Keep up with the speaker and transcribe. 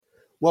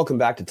Welcome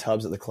back to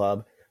Tubs at the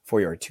Club for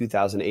your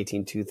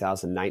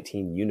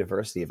 2018-2019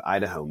 University of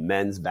Idaho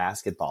men's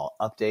basketball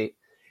update.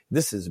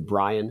 This is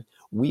Brian.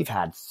 We've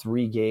had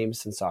 3 games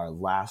since our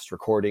last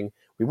recording.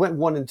 We went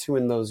 1-2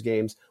 in those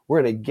games.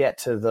 We're going to get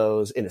to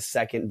those in a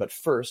second, but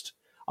first,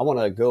 I want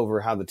to go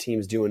over how the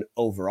team's doing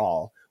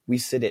overall. We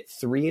sit at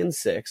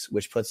 3-6,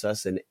 which puts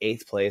us in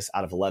 8th place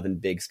out of 11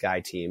 Big Sky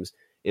teams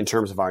in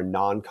terms of our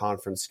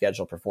non-conference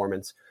schedule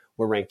performance.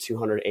 We're ranked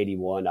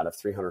 281 out of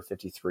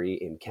 353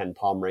 in Ken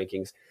Palm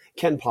rankings.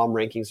 Ken Palm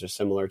rankings are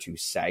similar to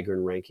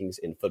Sagarin rankings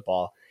in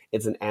football.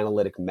 It's an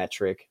analytic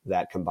metric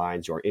that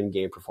combines your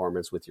in-game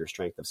performance with your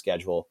strength of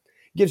schedule.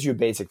 It gives you a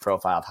basic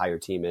profile of how your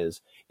team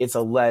is. It's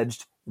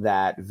alleged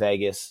that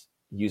Vegas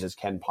uses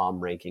Ken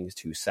Palm rankings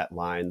to set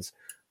lines.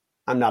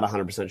 I'm not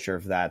 100% sure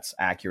if that's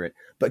accurate,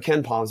 but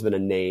Ken Palm's been a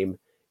name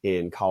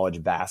in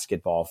college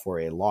basketball for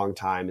a long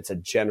time. It's a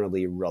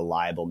generally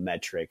reliable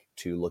metric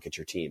to look at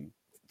your team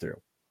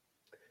through.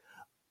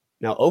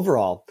 Now,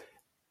 overall,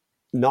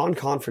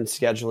 non-conference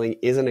scheduling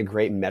isn't a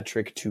great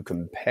metric to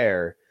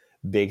compare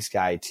Big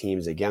Sky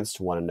teams against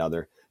one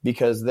another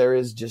because there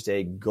is just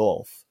a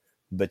gulf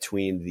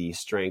between the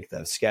strength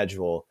of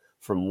schedule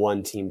from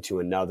one team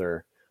to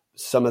another.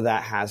 Some of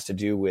that has to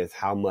do with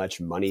how much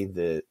money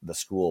the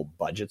school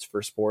budgets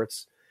for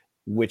sports,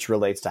 which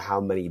relates to how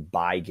many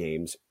bye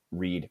games,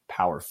 read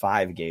Power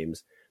 5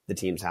 games, the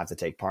teams have to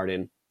take part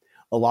in.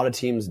 A lot of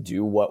teams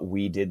do what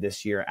we did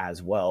this year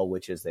as well,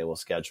 which is they will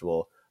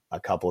schedule a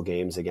couple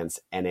games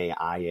against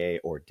NAIA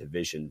or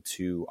Division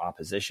II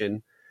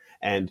opposition.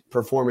 And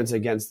performance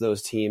against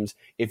those teams,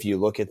 if you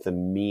look at the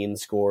mean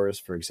scores,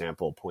 for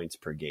example, points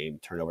per game,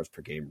 turnovers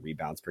per game,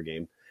 rebounds per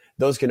game,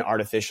 those can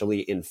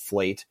artificially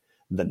inflate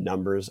the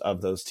numbers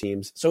of those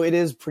teams. So it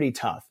is pretty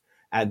tough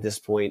at this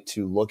point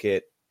to look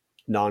at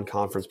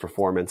non-conference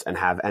performance and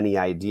have any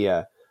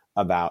idea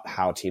about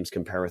how teams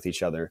compare with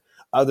each other,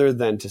 other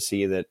than to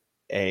see that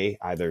A,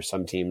 either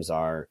some teams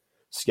are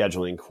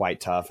scheduling quite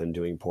tough and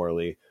doing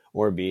poorly,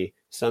 or B,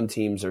 some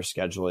teams are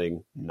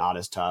scheduling not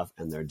as tough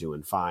and they're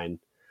doing fine.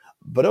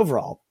 But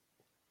overall,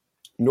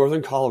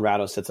 Northern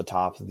Colorado sits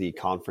atop the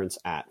conference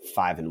at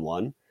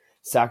 5-1.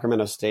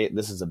 Sacramento State,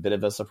 this is a bit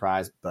of a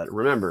surprise, but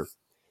remember,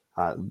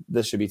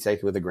 this should be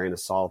taken with a grain of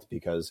salt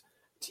because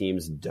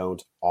teams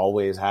don't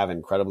always have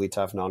incredibly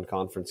tough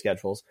non-conference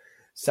schedules.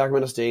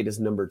 Sacramento State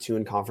is number 2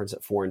 in conference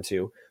at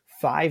 4-2.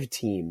 5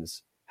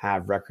 teams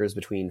have records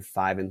between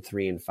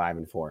 5-3 and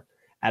 5-4.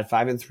 At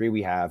 5-3,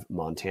 we have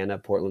Montana,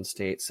 Portland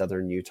State,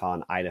 Southern Utah,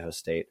 and Idaho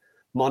State.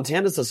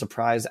 Montana's a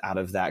surprise out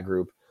of that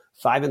group.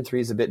 5-3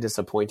 is a bit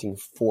disappointing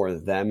for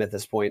them at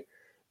this point.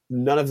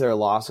 None of their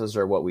losses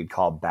are what we'd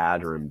call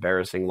bad or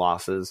embarrassing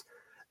losses.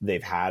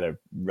 They've had a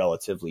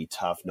relatively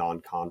tough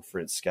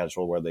non-conference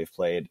schedule where they've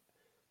played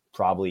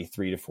probably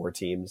 3 to 4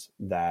 teams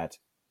that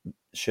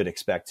should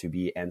expect to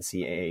be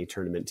NCAA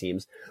tournament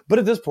teams. But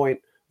at this point,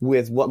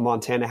 with what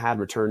Montana had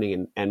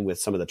returning and with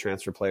some of the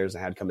transfer players that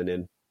had coming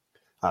in,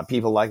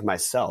 people like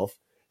myself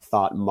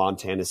thought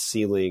Montana's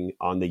ceiling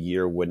on the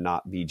year would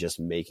not be just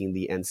making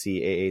the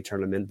NCAA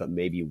tournament, but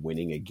maybe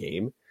winning a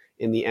game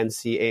in the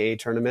NCAA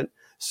tournament.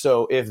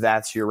 So if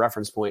that's your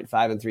reference point,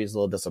 5-3 is a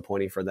little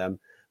disappointing for them.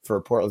 For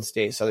Portland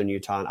State, Southern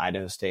Utah, and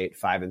Idaho State,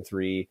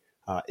 5-3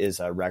 is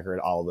a record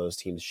all of those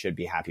teams should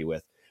be happy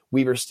with.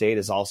 Weber State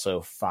is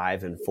also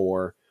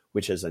 5-4,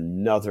 which is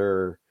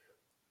another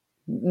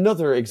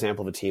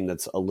example of a team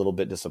that's a little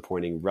bit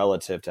disappointing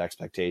relative to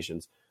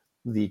expectations.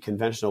 The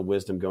conventional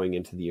wisdom going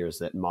into the year is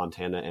that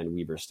Montana and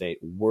Weber State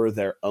were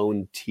their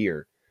own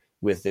tier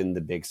within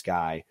the Big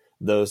Sky.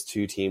 Those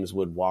 2 teams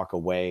would walk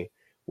away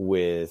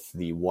with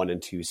the 1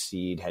 and 2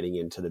 seed heading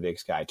into the Big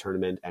Sky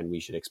tournament, and we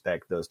should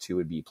expect those 2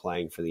 would be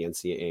playing for the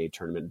NCAA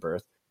tournament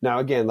berth. Now,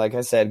 again, like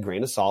I said,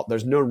 grain of salt,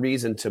 there's no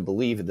reason to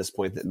believe at this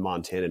point that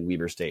Montana and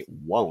Weber State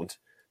won't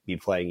be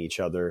playing each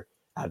other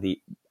at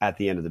the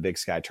end of the Big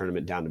Sky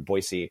tournament down in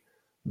Boise.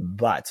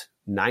 But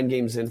 9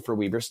 games in for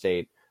Weber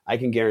State, I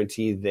can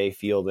guarantee they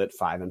feel that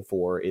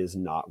 5-4 is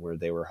not where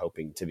they were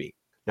hoping to be.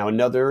 Now,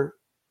 another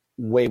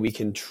way we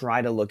can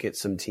try to look at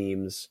some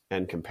teams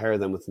and compare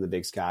them within the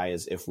Big Sky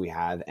is if we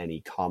have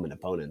any common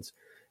opponents.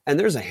 And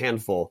there's a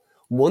handful.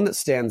 One that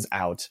stands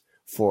out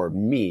for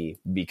me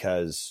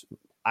because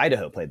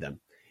Idaho played them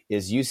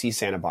is UC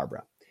Santa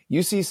Barbara.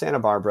 UC Santa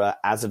Barbara,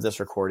 as of this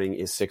recording,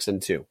 is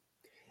 6-2.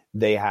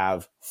 They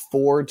have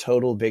 4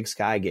 total Big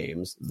Sky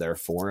games. They're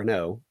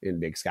 4-0 in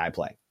Big Sky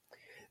play.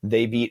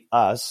 They beat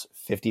us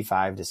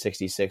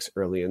 55-66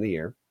 early in the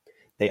year.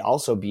 They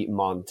also beat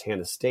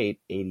Montana State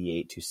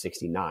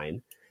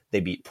 88-69. They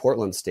beat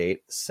Portland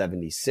State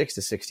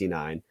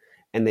 76-69,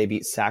 and they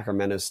beat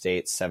Sacramento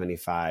State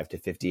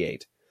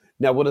 75-58.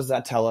 Now, what does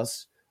that tell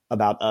us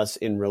about us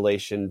in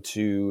relation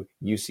to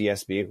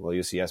UCSB? Well,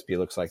 UCSB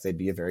looks like they'd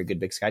be a very good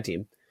Big Sky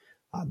team.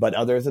 But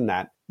other than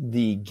that,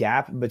 the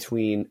gap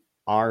between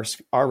our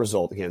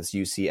result against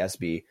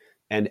UCSB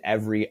and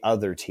every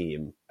other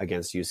team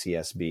against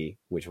UCSB,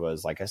 which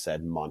was, like I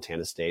said,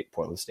 Montana State,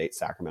 Portland State,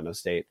 Sacramento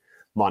State.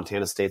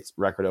 Montana State's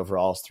record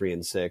overall is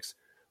 3-6.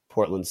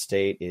 Portland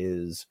State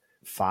is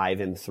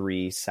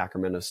 5-3.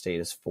 Sacramento State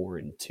is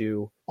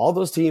 4-2. All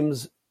those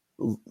teams,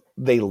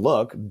 they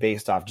look,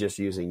 based off just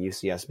using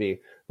UCSB,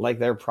 like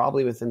they're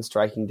probably within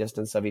striking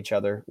distance of each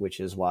other, which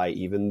is why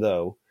even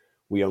though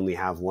we only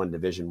have one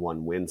Division I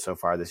win so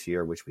far this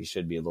year, which we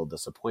should be a little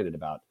disappointed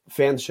about,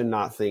 fans should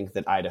not think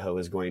that Idaho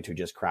is going to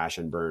just crash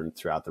and burn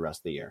throughout the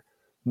rest of the year.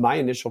 My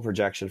initial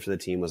projection for the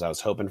team was I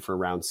was hoping for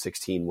around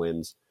 16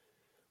 wins.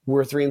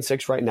 We're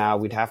 3-6 right now.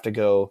 We'd have to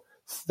go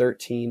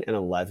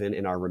 13-11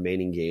 in our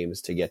remaining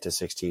games to get to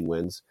 16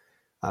 wins.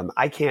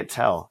 I can't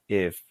tell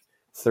if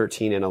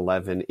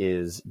 13-11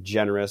 is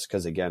generous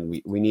because, again,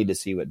 we need to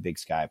see what Big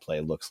Sky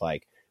play looks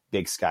like.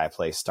 Big Sky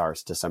play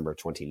starts December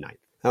 29th.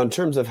 Now, in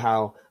terms of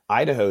how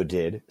Idaho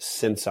did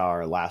since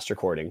our last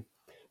recording,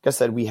 like I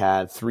said, we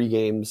had 3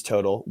 games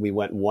total. We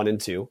went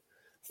 1-2.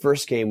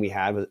 First game we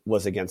had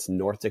was against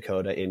North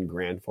Dakota in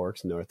Grand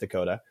Forks, North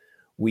Dakota.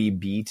 We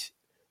beat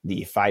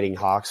the Fighting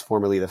Hawks,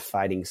 formerly the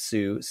Fighting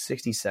Sioux,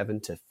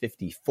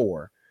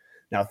 67-54.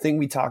 Now, a thing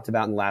we talked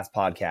about in the last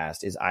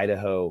podcast is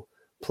Idaho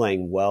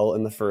playing well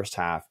in the first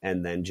half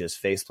and then just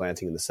face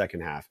planting in the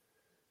second half.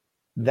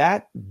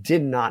 That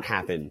did not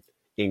happen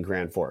in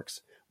Grand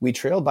Forks. We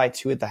trailed by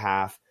 2 at the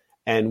half,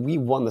 and we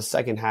won the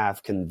second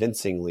half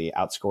convincingly,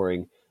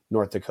 outscoring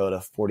North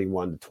Dakota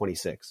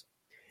 41-26.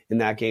 In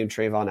that game,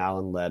 Trayvon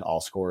Allen led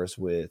all scorers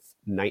with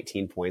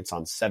 19 points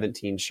on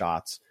 17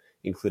 shots,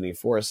 including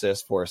 4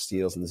 assists, 4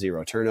 steals, and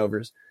 0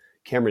 turnovers.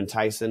 Cameron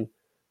Tyson,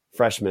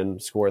 freshman,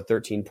 scored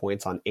 13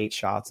 points on 8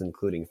 shots,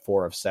 including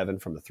 4 of 7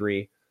 from the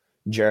 3.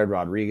 Jared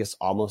Rodriguez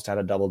almost had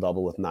a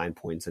double-double with 9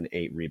 points and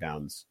 8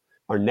 rebounds.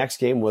 Our next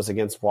game was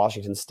against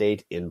Washington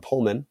State in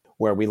Pullman,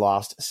 where we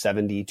lost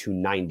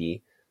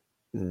 70-90.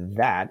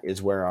 That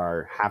is where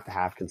our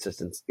half-to-half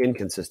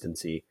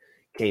inconsistency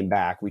came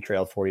back. We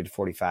trailed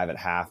 40-45 at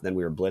half. Then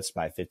we were blitzed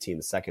by 15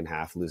 the second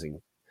half,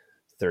 losing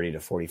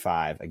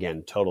 30-45.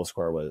 Again, total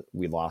score was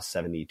we lost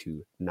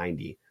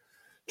 70-90.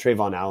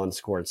 Trayvon Allen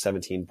scored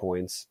 17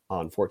 points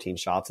on 14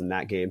 shots in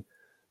that game,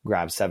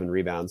 grabbed 7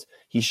 rebounds.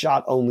 He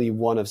shot only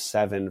 1 of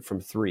 7 from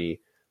 3,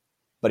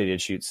 but he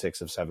did shoot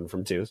 6 of 7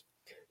 from 2s.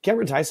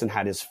 Cameron Tyson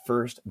had his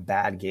first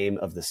bad game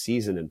of the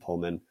season in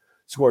Pullman,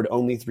 scored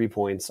only 3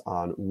 points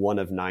on 1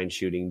 of 9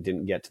 shooting,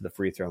 didn't get to the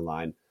free throw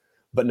line,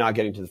 but not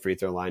getting to the free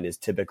throw line is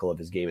typical of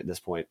his game at this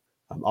point.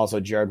 Also,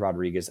 Jared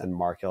Rodriguez and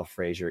Markel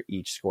Frazier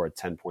each scored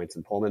 10 points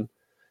in Pullman.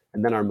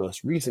 And then our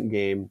most recent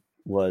game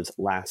was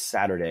last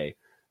Saturday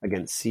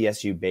against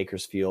CSU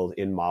Bakersfield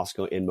in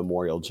Moscow in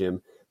Memorial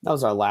Gym. That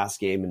was our last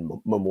game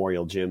in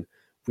Memorial Gym.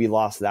 We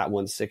lost that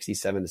one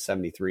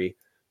 67-73.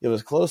 It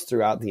was close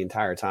throughout the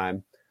entire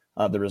time.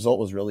 The result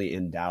was really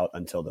in doubt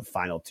until the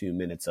final 2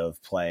 minutes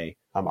of play.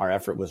 Our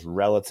effort was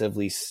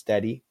relatively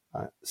steady.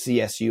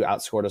 CSU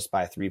outscored us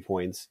by 3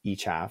 points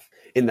each half.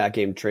 In that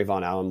game,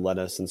 Trayvon Allen led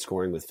us in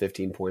scoring with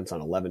 15 points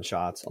on 11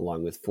 shots,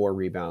 along with 4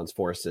 rebounds,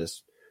 4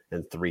 assists,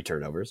 and 3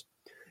 turnovers.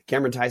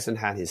 Cameron Tyson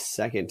had his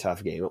second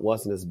tough game. It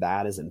wasn't as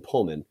bad as in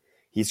Pullman.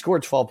 He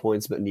scored 12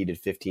 points but needed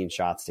 15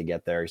 shots to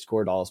get there. He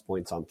scored all his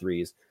points on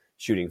threes,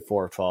 shooting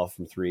 4 of 12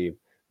 from 3,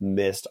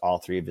 missed all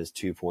 3 of his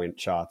 2-point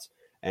shots,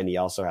 and he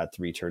also had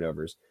 3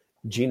 turnovers.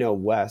 Geno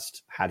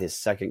West had his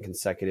second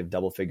consecutive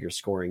double-figure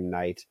scoring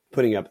night,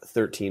 putting up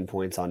 13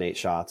 points on 8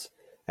 shots,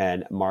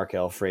 and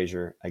Markel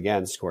Frazier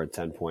again scored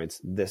 10 points,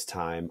 this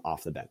time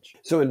off the bench.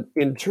 So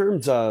in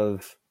terms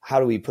of how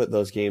do we put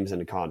those games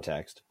into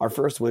context, our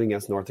first win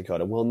against North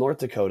Dakota, well, North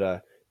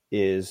Dakota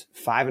is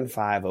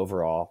 5-5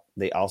 overall.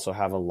 They also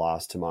have a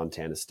loss to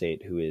Montana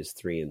State, who is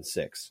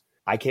 3-6.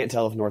 I can't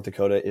tell if North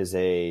Dakota is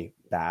a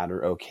bad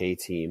or okay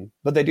team,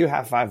 but they do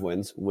have 5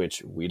 wins,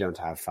 which we don't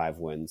have 5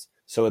 wins.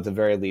 So at the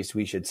very least,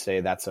 we should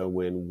say that's a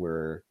win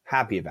we're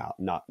happy about,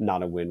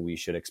 not a win we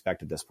should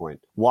expect at this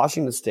point.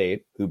 Washington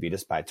State, who beat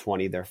us by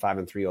 20, they're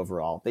 5-3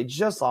 overall. They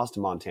just lost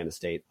to Montana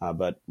State,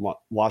 but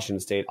Washington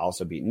State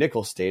also beat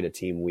Nicholls State, a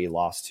team we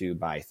lost to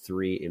by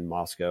 3 in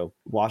Moscow.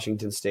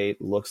 Washington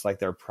State looks like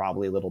they're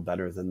probably a little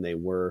better than they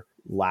were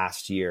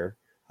last year.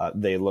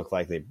 They look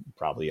like they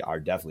probably are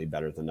definitely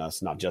better than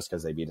us, not just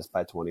because they beat us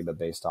by 20, but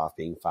based off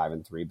being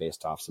 5-3,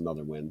 based off some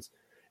other wins.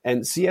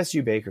 And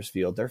CSU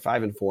Bakersfield, they're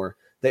 5-4.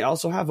 They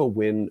also have a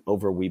win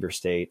over Weber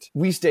State.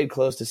 We stayed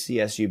close to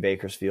CSU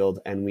Bakersfield,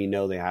 and we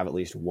know they have at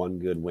least one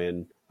good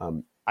win. I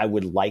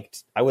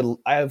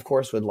of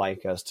course would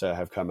like us to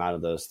have come out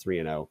of those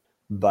 3-0.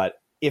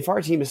 But if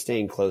our team is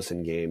staying close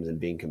in games and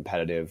being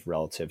competitive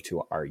relative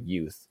to our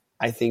youth,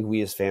 I think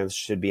we as fans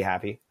should be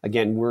happy.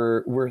 Again,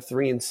 we're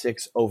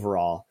 3-6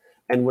 overall.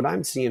 And what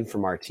I'm seeing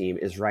from our team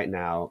is right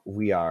now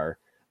we are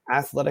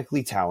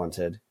athletically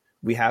talented.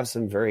 We have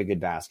some very good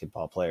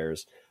basketball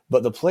players,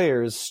 but the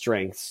players'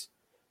 strengths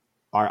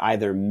are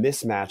either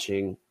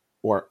mismatching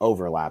or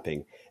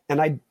overlapping.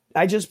 And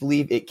I just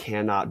believe it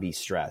cannot be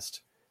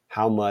stressed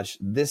how much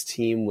this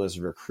team was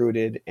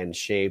recruited and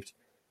shaped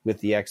with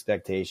the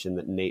expectation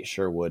that Nate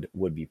Sherwood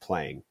would be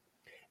playing.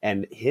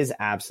 And his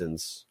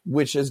absence,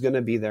 which is going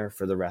to be there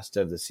for the rest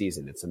of the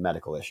season, it's a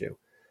medical issue.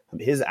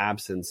 His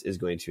absence is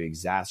going to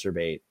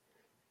exacerbate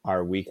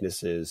our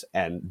weaknesses,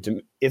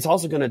 and it's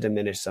also going to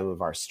diminish some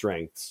of our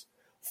strengths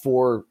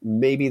for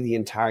maybe the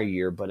entire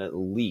year, but at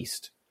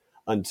least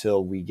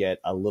until we get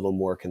a little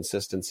more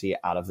consistency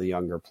out of the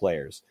younger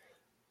players.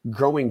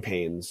 Growing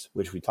pains,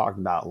 which we talked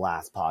about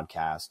last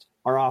podcast,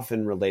 are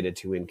often related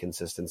to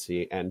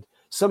inconsistency. And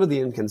some of the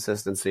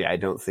inconsistency, I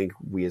don't think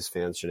we as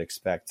fans should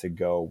expect to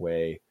go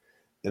away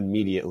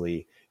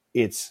immediately.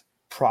 It's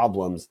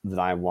problems that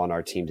I want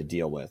our team to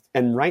deal with.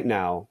 And right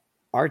now,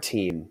 our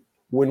team,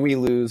 when we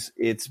lose,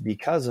 it's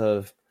because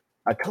of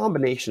a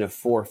combination of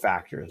 4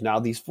 factors. Now,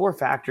 these 4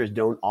 factors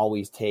don't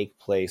always take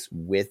place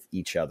with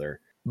each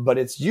other, but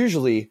it's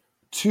usually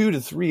 2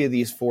 to 3 of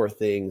these 4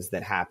 things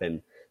that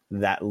happen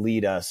that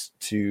lead us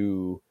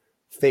to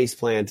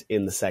faceplant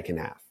in the second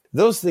half.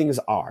 Those things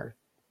are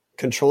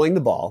controlling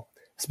the ball,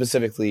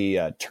 specifically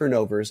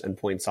turnovers and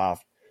points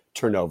off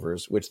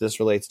turnovers, which this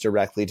relates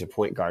directly to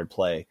point guard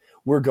play.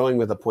 We're going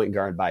with a point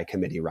guard by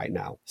committee right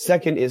now.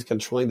 Second is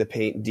controlling the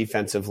paint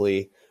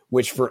defensively,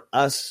 which for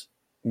us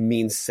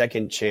means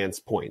second chance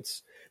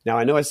points. Now,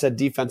 I know I said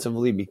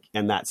defensively,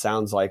 and that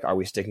sounds like, are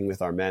we sticking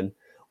with our men?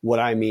 What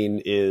I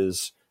mean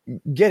is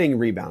getting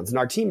rebounds. And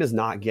our team is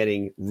not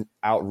getting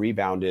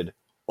out-rebounded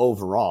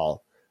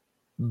overall,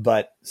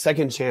 but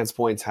second chance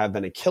points have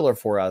been a killer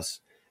for us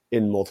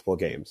in multiple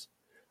games.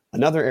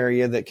 Another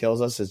area that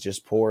kills us is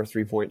just poor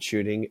three-point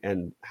shooting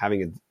and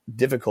having a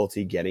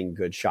difficulty getting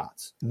good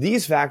shots.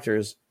 These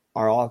factors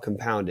are all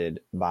compounded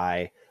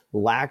by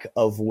lack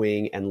of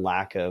wing and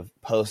lack of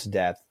post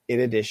depth in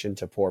addition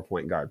to poor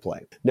point guard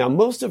play. Now,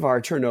 most of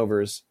our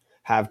turnovers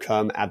have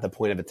come at the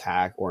point of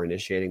attack or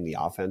initiating the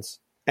offense,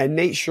 and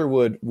Nate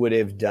Sherwood would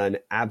have done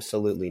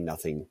absolutely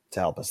nothing to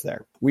help us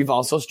there. We've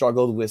also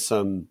struggled with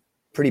some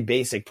pretty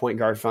basic point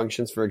guard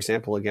functions. For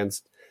example,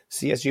 against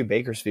CSU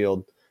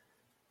Bakersfield,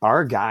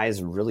 our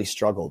guys really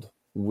struggled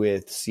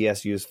with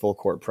CSU's full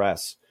court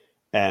press,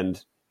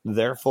 and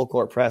their full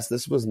court press,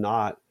 this was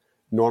not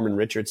Norman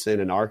Richardson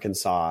in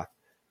Arkansas,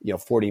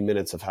 40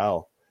 minutes of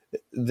hell.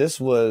 This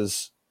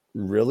was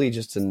really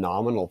just a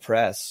nominal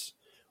press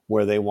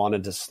where they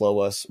wanted to slow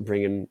us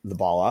bringing the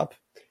ball up.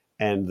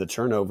 And the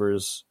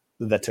turnovers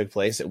that took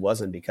place, it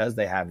wasn't because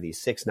they have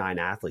these 6'9"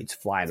 athletes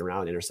flying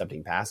around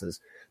intercepting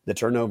passes. The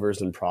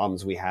turnovers and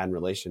problems we had in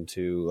relation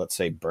to, let's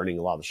say, burning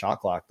a lot of the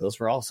shot clock, those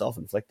were all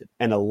self-inflicted.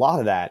 And a lot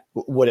of that,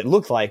 what it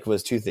looked like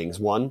was 2 things.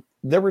 One,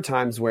 there were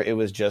times where it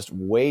was just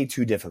way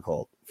too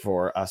difficult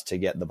for us to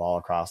get the ball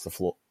across the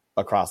floor,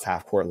 across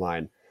half court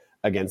line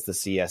against the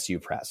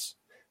CSU press.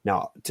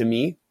 Now, to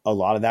me, a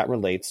lot of that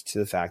relates to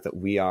the fact that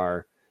we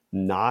are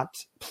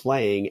not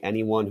playing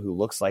anyone who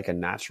looks like a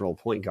natural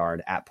point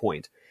guard at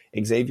point.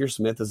 Xavier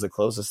Smith is the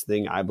closest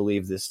thing I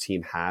believe this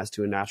team has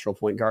to a natural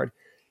point guard.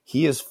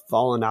 He has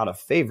fallen out of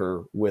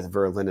favor with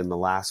Verlin in the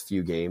last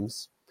few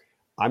games.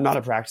 I'm not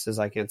at practices.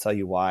 I can't tell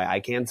you why. I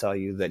can tell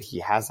you that he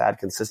has had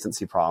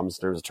consistency problems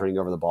in terms of turning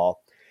over the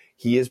ball.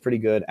 He is pretty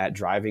good at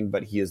driving,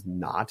 but he is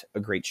not a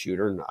great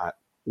shooter.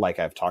 Like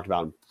I've talked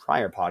about in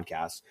prior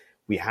podcasts,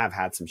 we have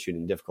had some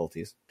shooting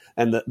difficulties.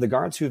 And the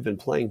guards who've been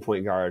playing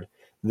point guard,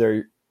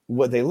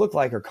 what they look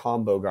like are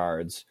combo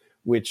guards,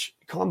 which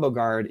combo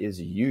guard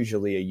is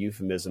usually a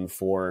euphemism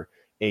for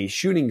a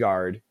shooting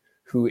guard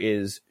who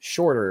is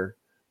shorter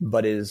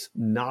but is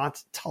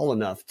not tall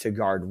enough to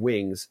guard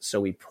wings, so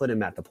we put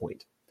him at the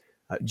point.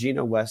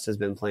 Gino West has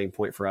been playing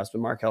point for us,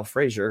 but Markel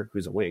Frazier,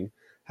 who's a wing,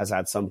 has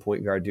had some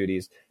point guard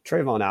duties.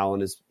 Trayvon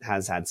Allen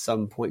has had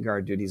some point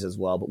guard duties as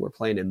well, but we're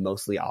playing him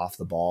mostly off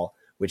the ball,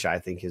 which I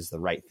think is the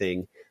right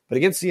thing. But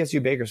against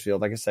CSU Bakersfield,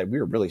 like I said, we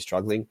were really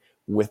struggling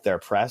with their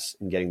press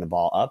and getting the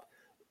ball up.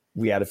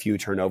 We had a few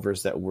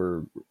turnovers that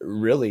were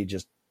really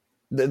just,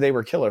 they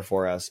were killer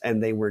for us,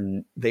 and they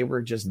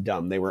were just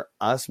dumb. They were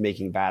us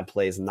making bad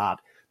plays, not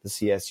the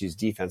CSU's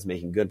defense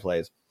making good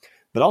plays.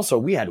 But also,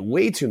 we had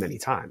way too many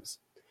times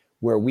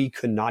where we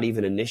could not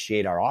even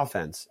initiate our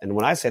offense. And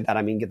when I say that,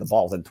 I mean get the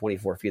ball within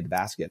 24 feet of the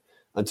basket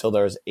until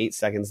there's 8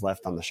 seconds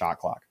left on the shot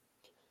clock.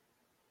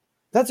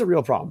 That's a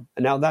real problem.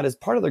 And now that is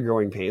part of the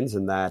growing pains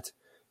in that,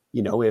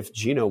 if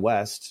Gino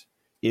West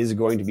is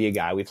going to be a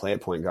guy we play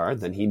at point guard,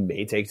 then he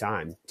may take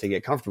time to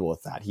get comfortable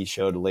with that. He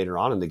showed later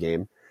on in the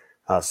game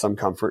some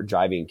comfort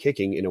driving and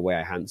kicking in a way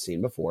I hadn't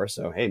seen before.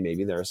 So, hey,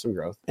 maybe there is some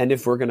growth. And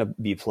if we're going to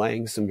be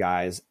playing some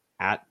guys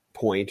at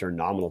point or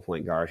nominal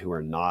point guard who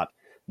are not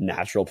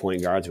natural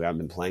point guards who haven't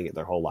been playing it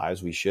their whole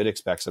lives, we should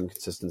expect some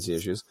consistency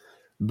issues.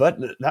 But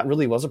that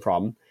really was a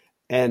problem.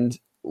 And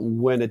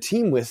when a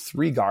team with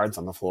 3 guards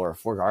on the floor,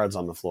 4 guards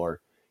on the floor,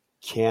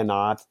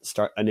 cannot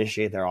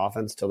initiate their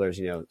offense till there's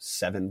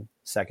 7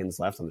 seconds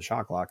left on the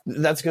shot clock,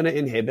 that's going to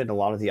inhibit a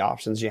lot of the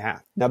options you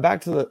have. Now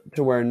back to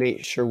where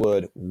Nate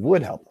Sherwood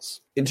would help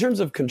us in terms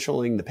of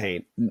controlling the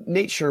paint.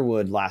 Nate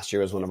Sherwood last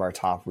year was one of our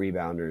top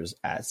rebounders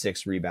at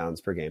 6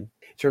 rebounds per game.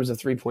 In terms of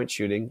 3-point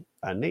shooting,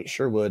 Nate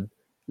Sherwood,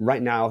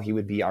 right now, he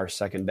would be our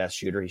second best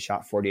shooter. He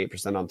shot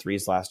 48% on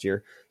threes last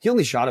year. He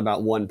only shot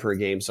about 1 per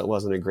game, so it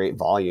wasn't a great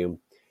volume,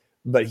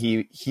 but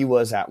he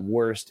was at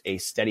worst a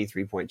steady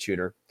 3-point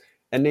shooter.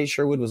 And Nate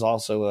Sherwood was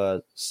also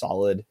a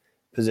solid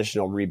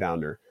positional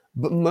rebounder.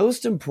 But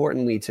most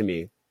importantly to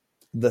me,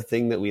 the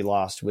thing that we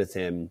lost with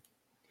him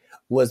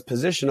was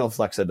positional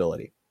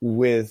flexibility.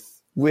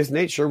 With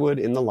Nate Sherwood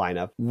in the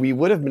lineup, we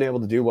would have been able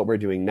to do what we're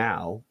doing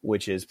now,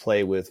 which is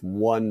play with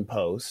one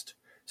post.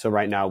 So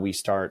right now we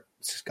start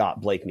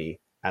Scott Blakeney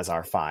as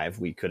our 5.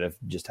 We could have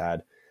just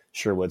had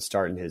Sherwood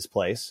start in his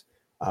place.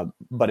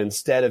 But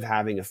instead of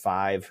having a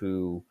 5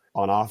 who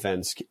on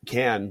offense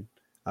can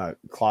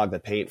clog the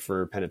paint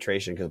for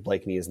penetration because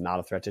Blakeney is not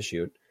a threat to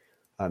shoot,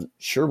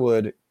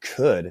 Sherwood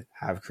could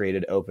have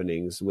created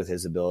openings with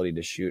his ability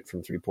to shoot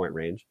from 3-point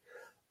range.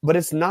 But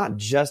it's not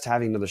just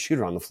having another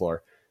shooter on the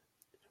floor.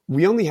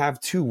 We only have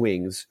 2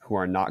 wings who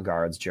are not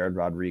guards, Jared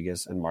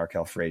Rodriguez and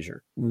Markel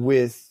Frazier.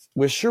 With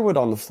Sherwood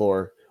on the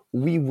floor,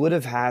 we would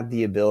have had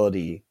the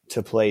ability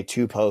to play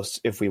 2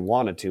 posts if we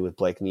wanted to, with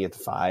Blakeney at the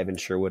 5 and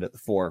Sherwood at the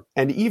 4.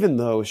 And even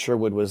though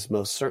Sherwood was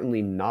most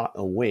certainly not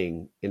a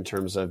wing in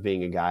terms of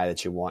being a guy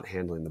that you want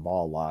handling the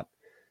ball a lot,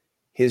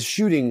 his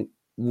shooting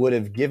would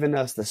have given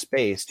us the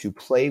space to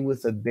play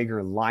with a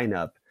bigger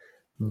lineup,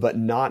 but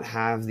not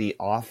have the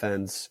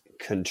offense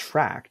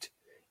contract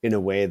in a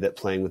way that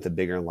playing with a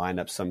bigger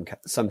lineup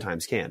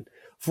sometimes can.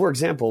 For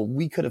example,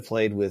 we could have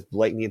played with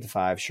Blakeney at the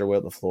 5, Sherwood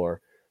at the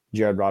floor,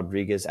 Jared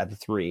Rodriguez at the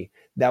 3.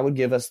 That would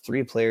give us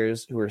 3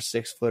 players who are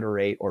 6 foot or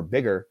 8 or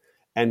bigger,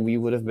 and we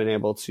would have been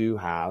able to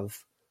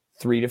have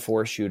 3 to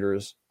 4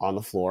 shooters on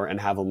the floor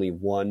and have only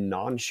 1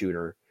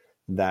 non-shooter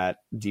that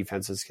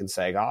defenses can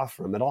sag off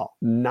from at all.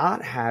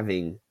 Not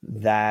having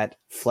that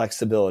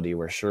flexibility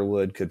where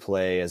Sherwood could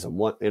play as in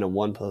a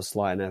 1-post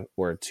lineup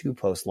or a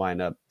 2-post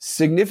lineup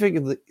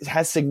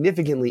has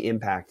significantly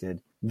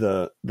impacted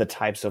the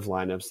types of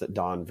lineups that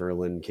Don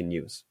Verlin can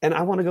use. And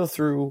I want to go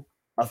through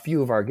a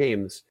few of our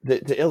games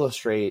to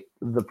illustrate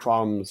the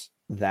problems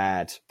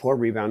that poor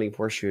rebounding,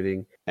 poor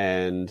shooting,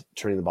 and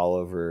turning the ball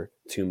over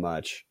too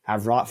much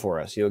have wrought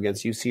for us.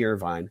 Against UC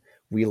Irvine,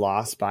 we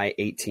lost by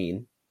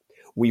 18.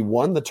 We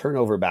won the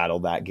turnover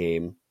battle that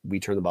game. We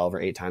turned the ball over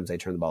 8 times. They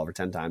turned the ball over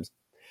 10 times.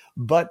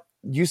 But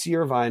UC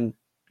Irvine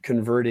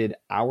converted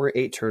our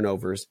 8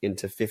 turnovers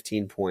into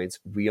 15 points.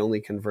 We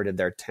only converted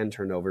their 10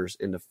 turnovers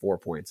into 4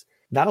 points.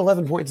 That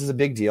 11 points is a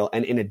big deal.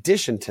 And in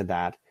addition to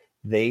that,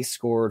 they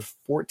scored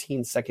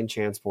 14 second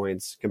chance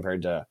points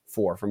compared to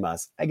 4 from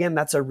us. Again,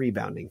 that's a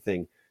rebounding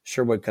thing.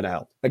 Sherwood could have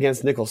helped.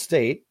 Against Nicholls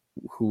State,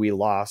 who we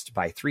lost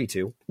by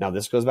 3-2. Now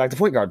this goes back to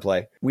point guard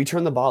play. We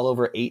turned the ball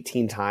over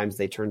 18 times.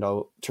 They turned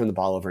the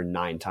ball over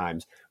 9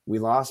 times. We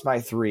lost by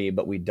 3,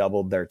 but we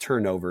doubled their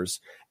turnovers,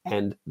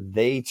 and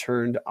they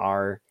turned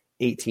our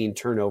 18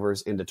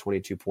 turnovers into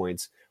 22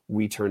 points.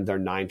 We turned their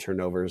 9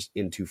 turnovers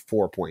into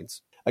 4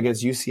 points.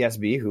 Against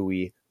UCSB, who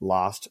we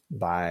lost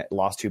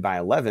to by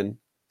 11,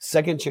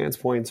 second chance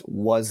points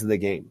was the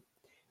game.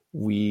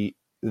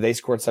 They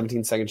scored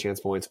 17 second chance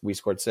points. We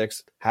scored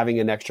 6. Having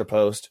an extra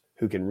post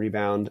who can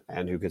rebound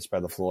and who could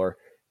spread the floor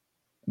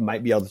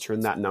might be able to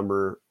turn that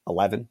number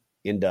 11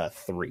 into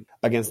 3.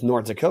 Against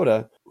North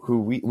Dakota, who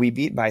we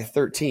beat by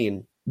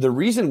 13, the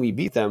reason we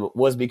beat them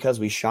was because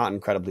we shot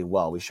incredibly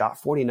well. We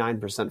shot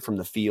 49% from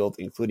the field,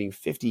 including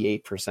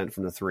 58%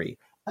 from the 3.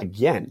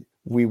 Again,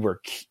 we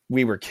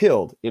were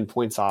killed in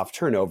points off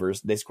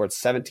turnovers. They scored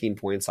 17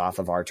 points off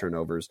of our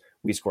turnovers.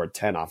 We scored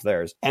 10 off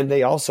theirs. And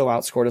they also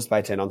outscored us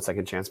by 10 on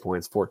second chance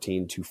points,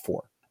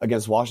 14-4.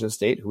 Against Washington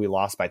State, who we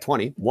lost by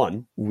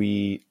 21,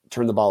 we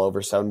turned the ball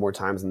over 7 more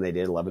times than they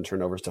did, 11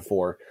 turnovers to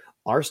 4.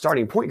 Our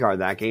starting point guard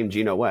that game,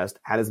 Geno West,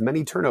 had as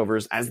many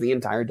turnovers as the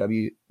entire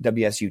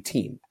WSU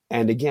team.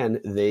 And again,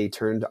 they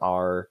turned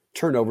our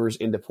turnovers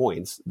into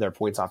points. Their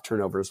points off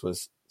turnovers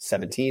was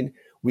 17.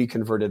 We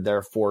converted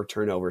their 4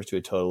 turnovers to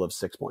a total of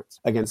 6 points.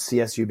 Against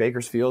CSU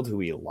Bakersfield, who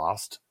we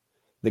lost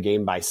the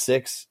game by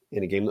 6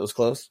 in a game that was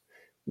close,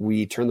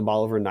 we turned the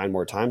ball over 9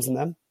 more times than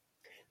them.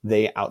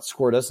 They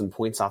outscored us in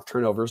points off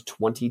turnovers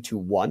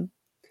 20-1.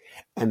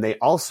 And they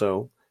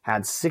also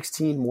had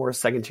 16 more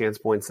second chance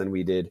points than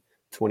we did,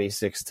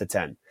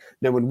 26-10.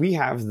 Now, when we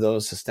have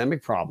those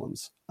systemic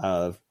problems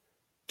of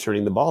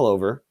turning the ball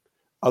over,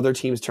 other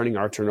teams turning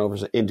our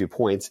turnovers into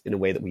points in a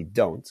way that we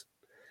don't,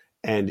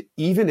 and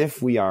even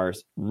if we are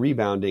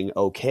rebounding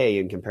okay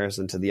in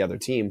comparison to the other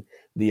team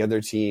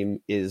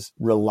is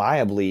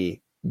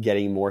reliably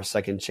getting more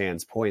second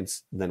chance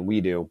points than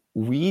we do.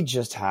 We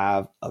just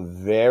have a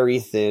very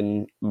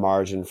thin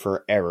margin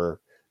for error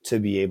to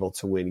be able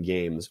to win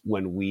games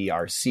when we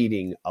are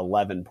ceding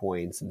 11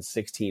 points and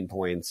 16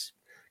 points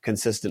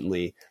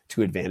consistently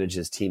to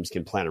advantages teams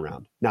can plan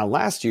around. Now,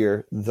 last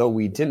year, though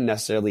we didn't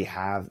necessarily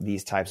have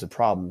these types of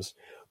problems,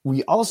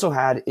 we also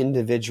had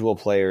individual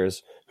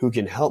players who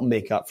can help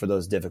make up for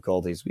those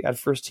difficulties. We had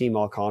first team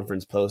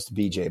all-conference post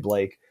BJ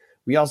Blake.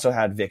 We also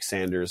had Vic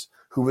Sanders,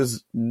 who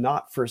was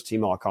not first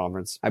team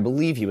all-conference. I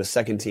believe he was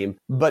second team,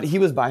 but he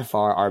was by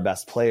far our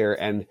best player.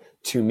 And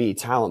to me,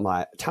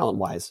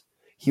 talent-wise,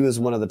 he was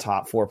one of the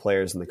top 4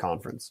 players in the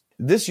conference.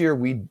 This year,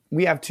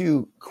 we have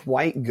 2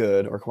 quite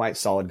good or quite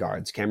solid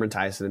guards, Cameron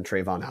Tyson and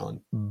Trayvon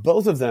Allen.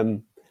 Both of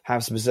them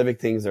have specific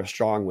things they're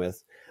strong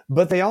with,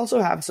 but they also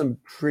have some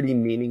pretty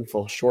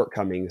meaningful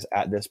shortcomings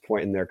at this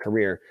point in their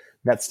career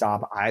that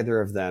stop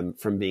either of them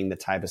from being the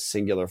type of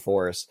singular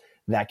force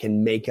that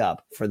can make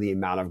up for the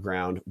amount of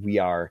ground we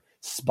are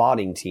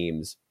spotting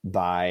teams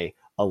by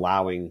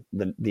allowing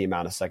the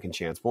amount of second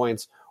chance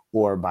points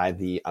or by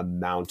the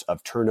amount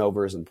of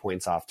turnovers and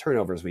points off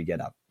turnovers we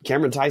get up.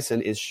 Cameron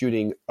Tyson is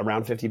shooting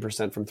around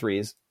 50% from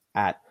threes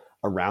at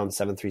around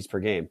 7 threes per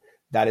game.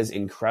 That is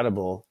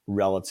incredible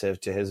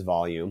relative to his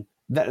volume.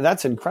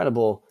 That's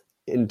incredible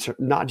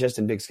not just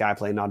in Big Sky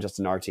play, not just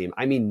in our team.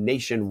 I mean,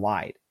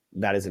 nationwide.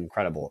 That is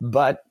incredible.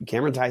 But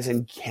Cameron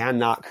Tyson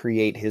cannot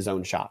create his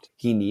own shot.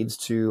 He needs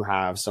to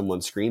have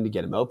someone screen to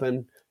get him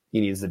open.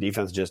 He needs the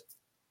defense just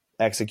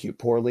execute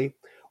poorly,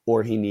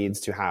 or he needs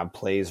to have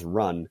plays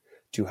run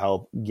to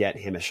help get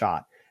him a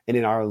shot. And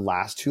in our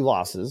last 2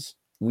 losses,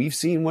 we've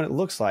seen what it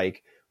looks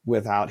like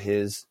without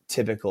his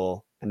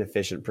typical and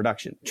efficient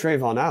production.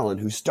 Trayvon Allen,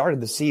 who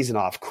started the season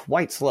off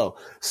quite slow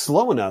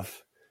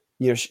enough,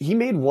 he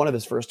made one of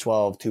his first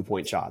 12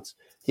 2-point shots.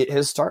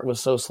 His start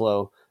was so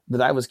slow that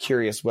I was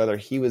curious whether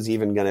he was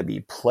even going to be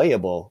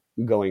playable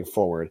going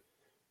forward.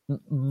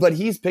 But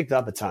he's picked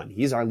up a ton.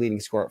 He's our leading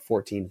scorer at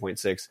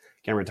 14.6.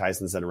 Cameron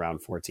Tyson's at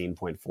around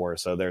 14.4.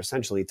 So they're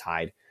essentially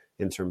tied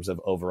in terms of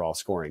overall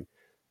scoring.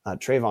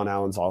 Trayvon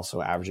Allen's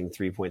also averaging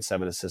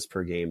 3.7 assists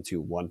per game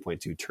to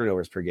 1.2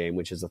 turnovers per game,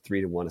 which is a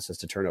 3-to-1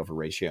 assist to turnover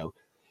ratio.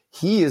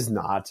 He is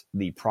not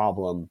the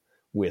problem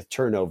with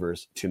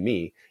turnovers to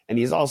me. And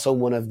he's also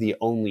one of the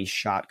only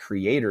shot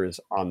creators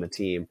on the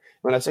team.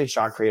 When I say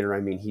shot creator,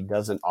 I mean he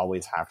doesn't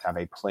always have to have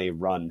a play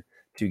run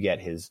to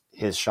get his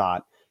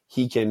shot.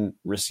 He can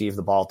receive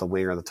the ball at the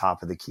wing or the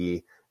top of the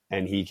key,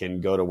 and he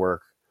can go to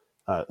work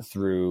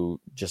through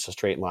just a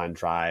straight line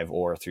drive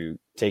or through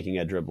taking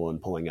a dribble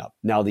and pulling up.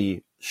 Now,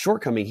 the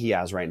shortcoming he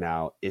has right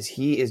now is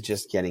he is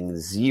just getting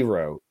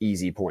 0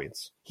 easy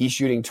points. He's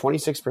shooting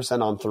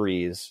 26% on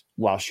threes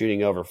while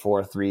shooting over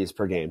 4 threes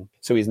per game.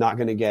 So he's not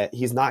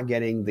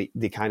getting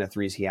the kind of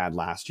threes he had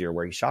last year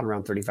where he shot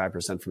around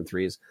 35% from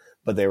threes,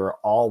 but they were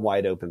all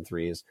wide open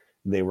threes.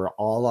 They were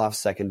all off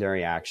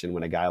secondary action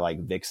when a guy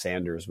like Vic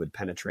Sanders would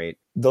penetrate.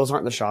 Those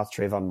aren't the shots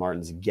Trayvon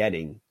Martin's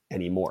getting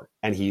anymore.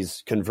 And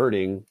he's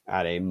converting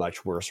at a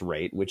much worse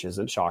rate, which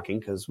isn't shocking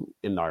because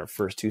in our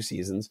first 2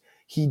 seasons,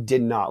 he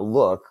did not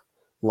look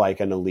like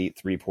an elite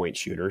 3-point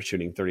shooter,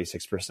 shooting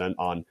 36%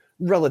 on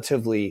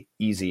relatively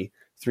easy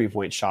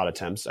 3-point shot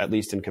attempts, at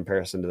least in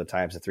comparison to the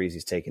types of threes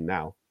he's taken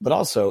now. But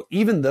also,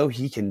 even though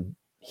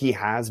he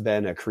has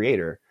been a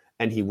creator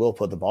and he will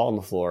put the ball on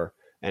the floor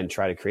and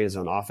try to create his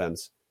own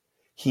offense,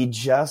 he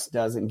just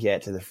doesn't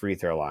get to the free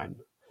throw line.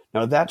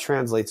 Now, what that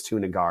translates to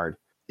in a guard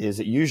is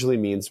it usually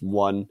means,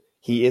 one,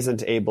 he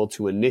isn't able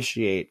to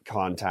initiate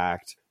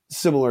contact,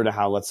 similar to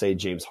how, let's say,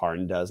 James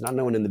Harden does. Not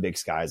no one in the Big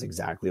Sky is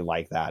exactly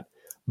like that.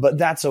 But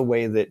that's a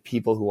way that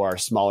people who are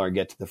smaller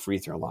get to the free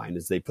throw line,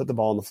 is they put the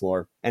ball on the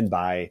floor, and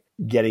by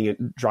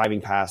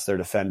driving past their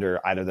defender,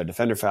 either their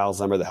defender fouls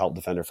them or the help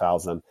defender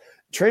fouls them.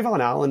 Trayvon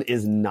Allen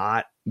is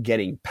not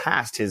getting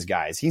past his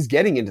guys. He's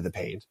getting into the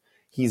paint.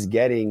 He's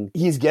getting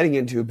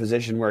into a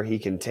position where he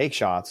can take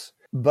shots,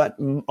 but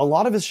a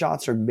lot of his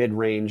shots are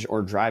mid-range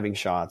or driving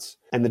shots.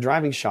 And the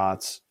driving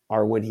shots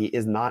are when he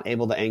is not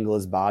able to angle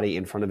his body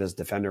in front of his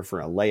defender for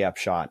a layup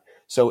shot.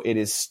 So it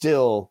is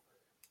still,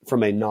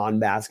 from a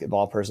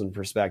non-basketball person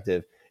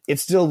perspective, it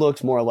still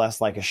looks more or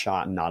less like a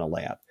shot and not a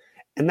layup.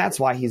 And that's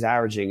why he's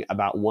averaging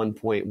about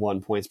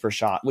 1.1 points per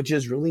shot, which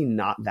is really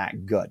not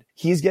that good.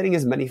 He's getting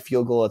as many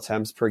field goal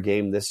attempts per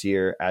game this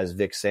year as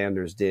Vic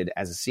Sanders did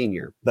as a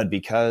senior. But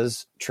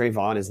because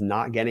Trayvon is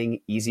not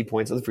getting easy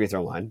points on the free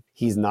throw line,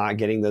 he's not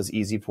getting those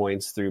easy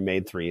points through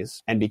made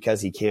threes, and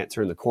because he can't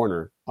turn the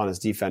corner on his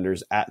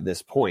defenders at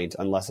this point,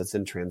 unless it's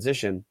in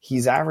transition,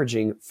 he's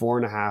averaging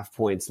 4.5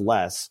 points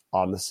less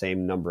on the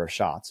same number of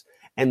shots.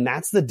 And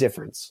that's the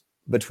difference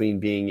between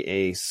being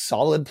a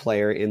solid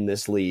player in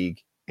this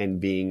league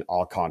and being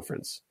all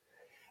conference.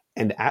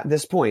 And at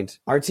this point,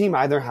 our team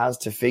either has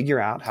to figure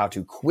out how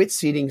to quit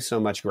ceding so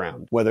much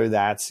ground, whether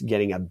that's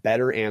getting a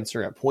better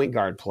answer at point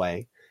guard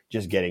play,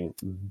 just getting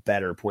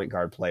better point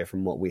guard play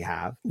from what we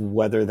have,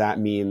 whether that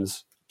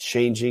means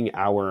changing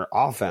our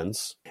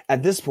offense.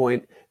 At this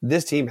point,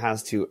 this team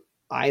has to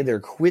either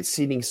quit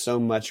ceding so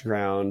much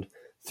ground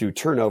through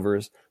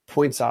turnovers,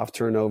 points off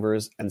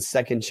turnovers, and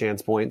second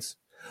chance points,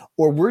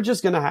 or we're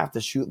just going to have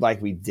to shoot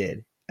like we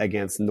did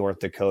against North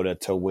Dakota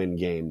to win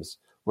games,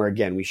 where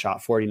again, we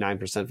shot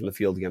 49% from the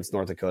field against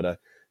North Dakota,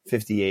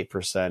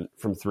 58%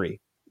 from 3.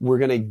 We're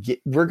going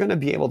to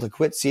be able to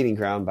quit ceding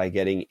ground by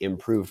getting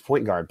improved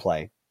point guard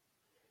play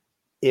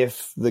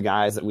if the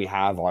guys that we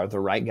have are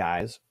the right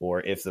guys, or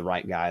if the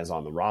right guy is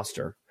on the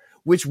roster,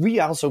 which we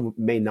also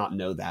may not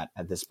know that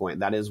at this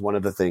point. That is one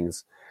of the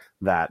things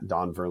that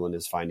Don Verlin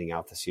is finding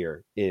out this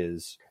year.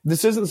 Is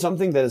this isn't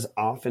something that is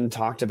often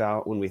talked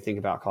about when we think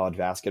about college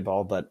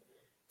basketball, but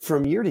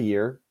from year to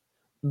year,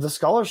 the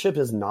scholarship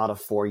is not a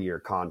 4-year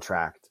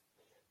contract.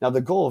 Now,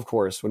 the goal, of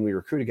course, when we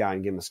recruit a guy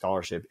and give him a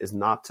scholarship is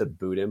not to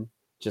boot him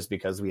just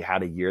because we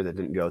had a year that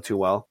didn't go too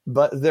well.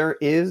 But there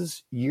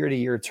is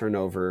year-to-year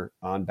turnover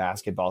on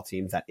basketball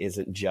teams that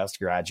isn't just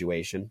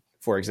graduation.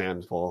 For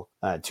example,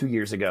 2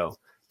 years ago,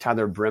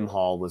 Tyler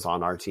Brimhall was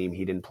on our team.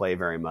 He didn't play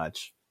very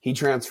much. He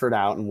transferred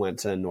out and went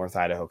to North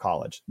Idaho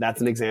College.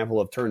 That's an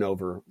example of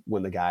turnover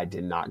when the guy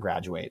did not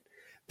graduate.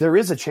 There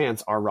is a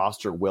chance our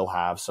roster will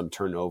have some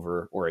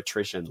turnover or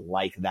attrition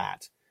like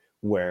that,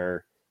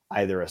 where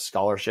either a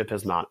scholarship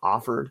is not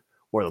offered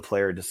or the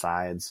player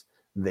decides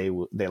they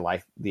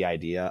like the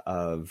idea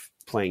of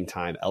playing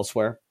time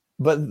elsewhere.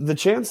 But the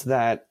chance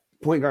that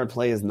point guard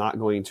play is not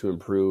going to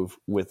improve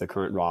with the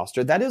current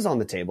roster, that is on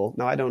the table.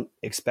 Now, I don't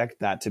expect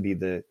that to be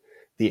the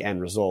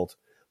end result,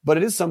 but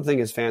it is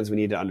something as fans we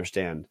need to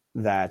understand,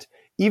 that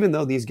even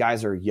though these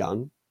guys are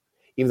young,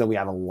 even though we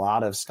have a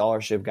lot of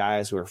scholarship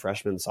guys who are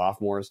freshmen and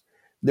sophomores,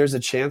 there's a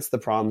chance the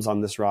problems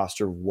on this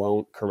roster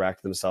won't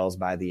correct themselves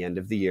by the end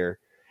of the year,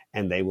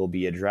 and they will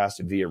be addressed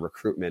via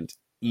recruitment,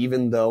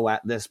 even though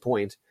at this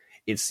point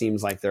it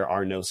seems like there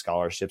are no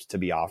scholarships to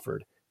be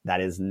offered. That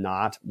is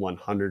not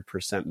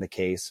 100% the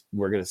case.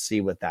 We're going to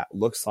see what that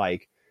looks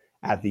like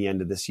at the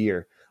end of this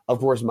year. Of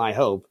course, my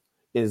hope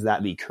is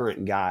that the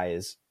current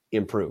guys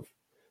improve.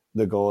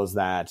 The goal is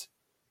that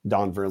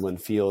Don Verlin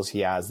feels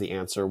he has the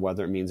answer,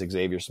 whether it means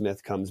Xavier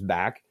Smith comes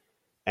back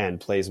and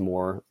plays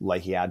more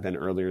like he had been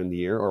earlier in the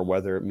year, or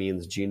whether it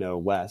means Geno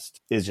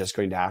West is just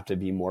going to have to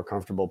be more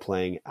comfortable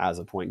playing as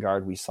a point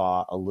guard. We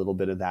saw a little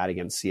bit of that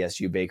against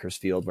CSU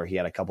Bakersfield, where he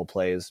had a couple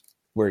plays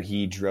where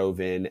he drove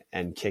in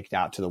and kicked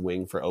out to the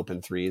wing for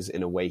open threes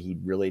in a way he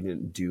really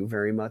didn't do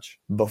very much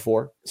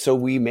before. So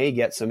we may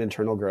get some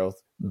internal growth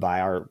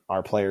by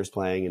our players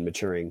playing and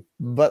maturing,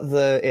 but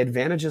the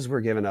advantages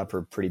we're giving up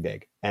are pretty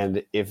big.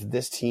 And if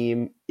this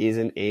team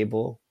isn't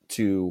able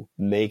to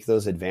make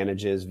those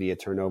advantages via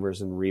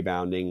turnovers and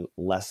rebounding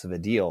less of a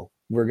deal,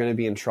 we're going to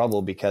be in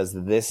trouble, because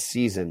this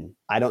season,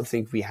 I don't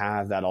think we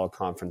have that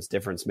all-conference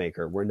difference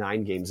maker. We're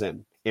 9 games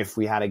in. If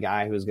we had a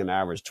guy who's going to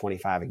average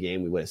 25 a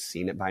game, we would have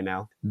seen it by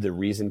now. The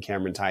reason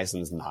Cameron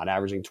Tyson's not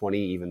averaging 20,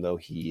 even though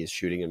he is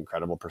shooting an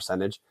incredible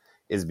percentage,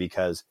 is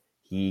because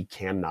he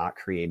cannot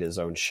create his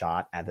own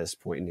shot at this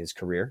point in his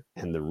career.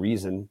 And the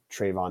reason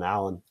Trayvon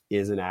Allen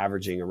isn't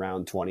averaging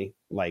around 20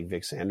 like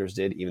Vic Sanders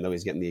did, even though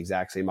he's getting the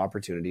exact same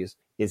opportunities,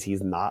 is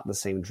he's not the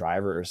same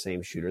driver or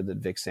same shooter that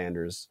Vic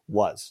Sanders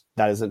was.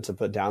 That isn't to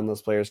put down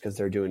those players, because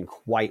they're doing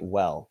quite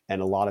well.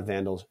 And a lot of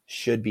Vandals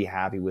should be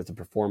happy with the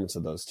performance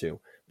of those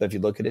two. But if you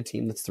look at a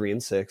team that's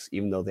 3-6,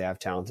 even though they have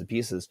talented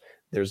pieces,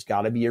 there's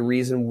got to be a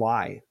reason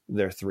why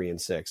they're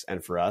 3-6.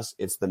 And for us,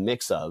 it's the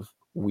mix of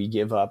we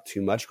give up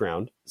too much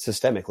ground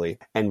systemically,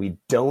 and we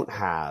don't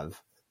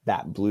have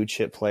that blue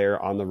chip player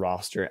on the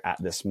roster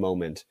at this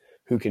moment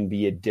who can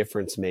be a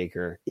difference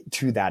maker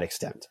to that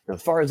extent. Now,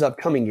 as far as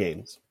upcoming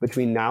games,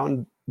 between now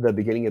and the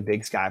beginning of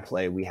Big Sky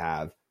play, we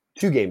have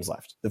 2 games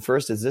left. The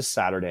first is this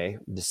Saturday,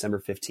 December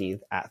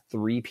 15th at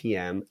 3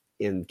 p.m.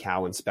 in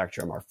Cowan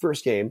Spectrum. Our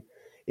first game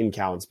in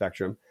Cowan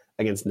Spectrum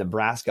against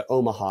Nebraska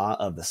Omaha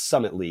of the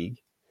Summit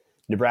League.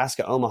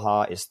 Nebraska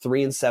Omaha is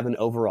 3-7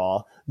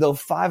 overall, though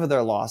 5 of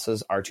their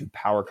losses are to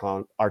Power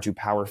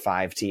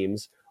 5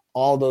 teams.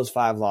 All those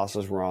 5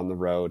 losses were on the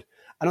road.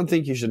 I don't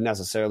think you should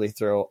necessarily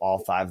throw all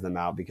 5 of them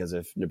out, because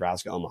if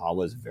Nebraska Omaha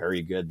was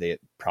very good, they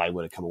probably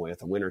would have come away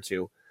with a win or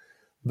 2.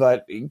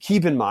 But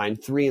keep in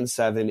mind,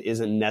 3-7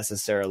 isn't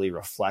necessarily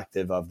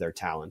reflective of their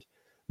talent.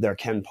 Their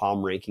Ken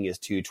Palm ranking is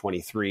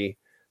 223,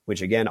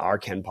 which again, our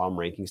Ken Palm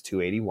ranking is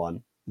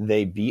 281.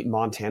 They beat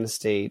Montana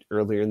State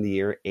earlier in the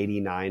year,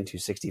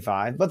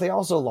 89-65, but they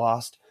also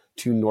lost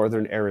to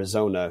Northern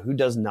Arizona, who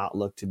does not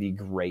look to be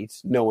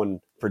great. No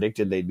one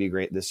predicted they'd be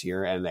great this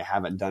year, and they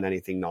haven't done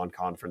anything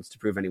non-conference to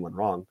prove anyone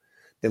wrong.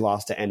 They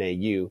lost to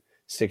NAU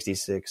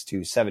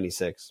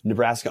 66-76.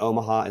 Nebraska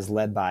Omaha is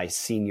led by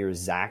senior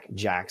Zach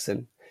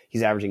Jackson.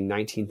 He's averaging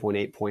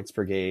 19.8 points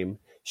per game,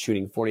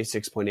 shooting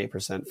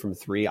 46.8% from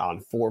 3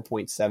 on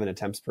 4.7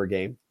 attempts per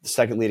game. The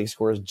second leading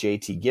scorer is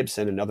JT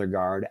Gibson, another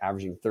guard,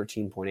 averaging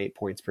 13.8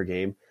 points per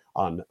game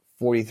on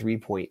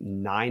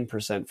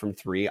 43.9% from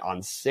 3 on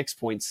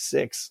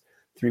 6.6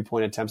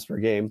 3-point attempts per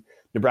game.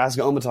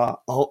 Nebraska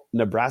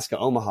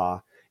Omaha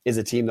is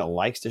a team that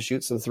likes to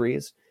shoot some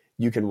threes.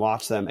 You can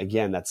watch them,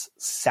 again, that's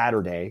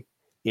Saturday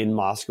in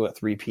Moscow at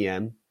 3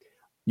 p.m.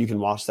 You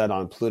can watch that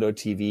on Pluto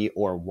TV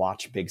or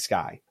watch Big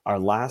Sky. Our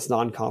last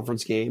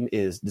non-conference game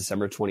is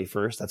December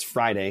 21st. That's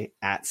Friday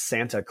at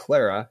Santa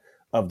Clara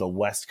of the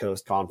West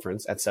Coast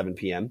Conference at 7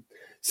 p.m.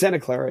 Santa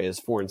Clara is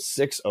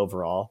 4-6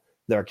 overall.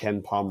 Their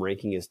Ken Palm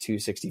ranking is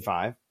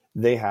 265.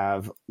 They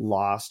have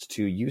lost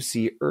to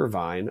UC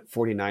Irvine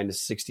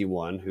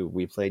 49-61, who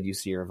we played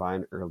UC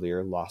Irvine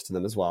earlier, lost to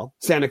them as well.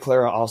 Santa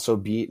Clara also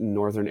beat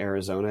Northern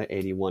Arizona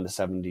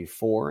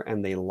 81-74,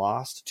 and they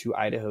lost to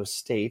Idaho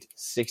State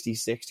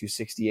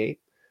 66-68.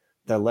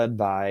 They're led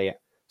by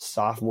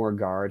sophomore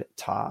guard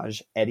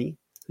Taj Eddy,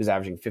 who's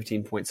averaging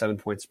 15.7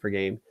 points per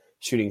game,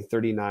 shooting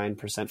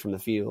 39% from the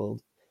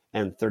field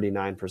and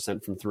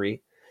 39% from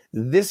 3.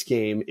 This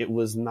game, it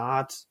was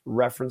not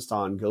referenced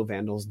on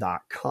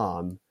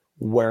govandals.com,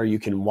 where you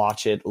can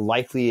watch it.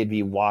 Likely it'd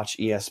be Watch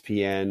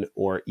ESPN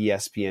or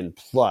ESPN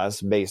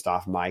Plus based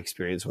off my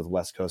experience with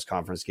West Coast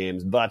Conference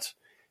games, but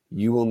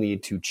you will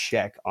need to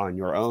check on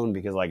your own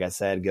because, like I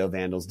said, Go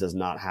Vandals does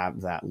not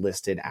have that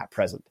listed at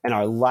present. And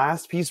our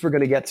last piece we're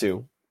going to get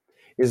to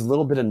is a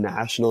little bit of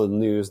national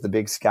news the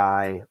Big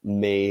Sky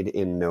made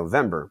in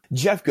November.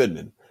 Jeff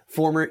Goodman,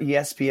 former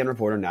ESPN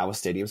reporter, now with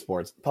Stadium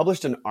Sports,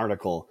 published an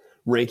article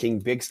ranking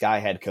Big Sky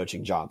head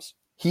coaching jobs.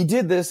 He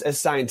did this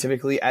as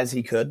scientifically as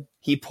he could.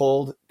 He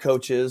polled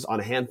coaches on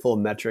a handful of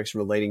metrics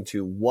relating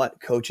to what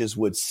coaches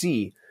would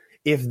see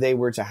if they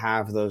were to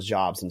have those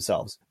jobs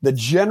themselves. The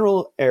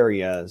general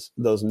areas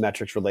those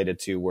metrics related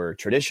to were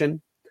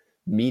tradition,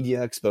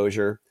 media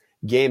exposure,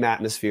 game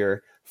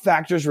atmosphere,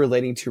 factors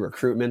relating to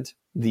recruitment,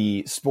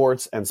 the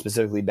sports and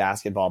specifically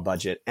basketball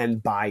budget,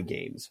 and buy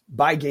games.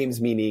 Buy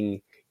games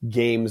meaning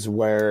games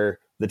where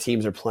the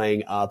teams are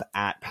playing up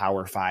at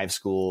Power 5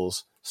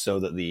 schools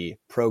so that the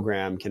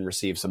program can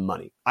receive some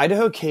money.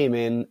 Idaho came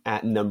in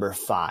at number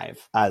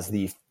 5 as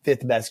the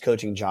 5th best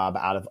coaching job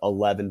out of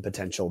 11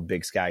 potential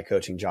Big Sky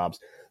coaching jobs.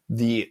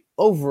 The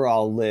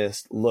overall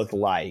list looked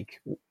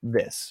like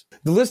this.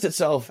 The list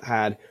itself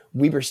had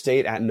Weber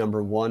State at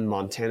number 1,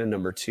 Montana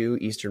number 2,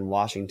 Eastern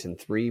Washington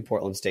 3,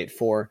 Portland State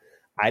 4,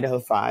 Idaho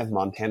 5,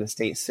 Montana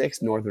State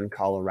 6, Northern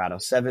Colorado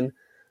 7,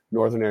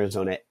 Northern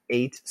Arizona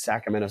 8,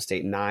 Sacramento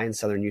State 9,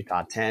 Southern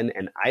Utah 10,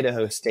 and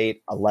Idaho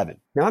State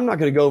 11. Now, I'm not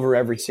going to go over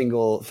every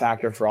single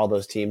factor for all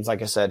those teams.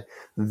 Like I said,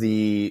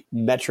 the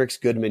metrics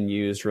Goodman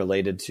used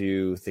related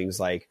to things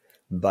like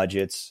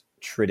budgets,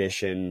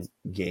 tradition,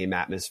 game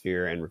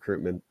atmosphere, and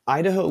recruitment.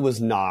 Idaho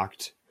was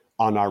knocked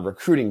on our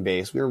recruiting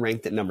base. We were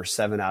ranked at number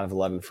 7 out of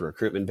 11 for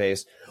recruitment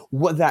base.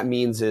 What that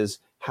means is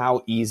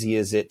how easy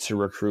is it to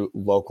recruit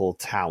local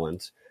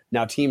talent?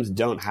 Now, teams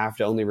don't have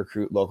to only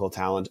recruit local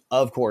talent,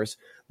 of course,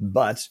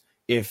 but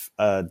if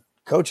a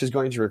coach is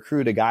going to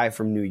recruit a guy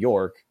from New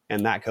York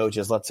and that coach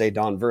is, let's say,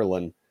 Don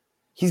Verlin,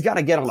 he's got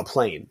to get on a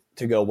plane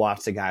to go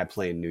watch the guy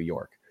play in New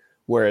York.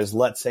 Whereas,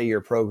 let's say your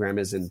program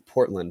is in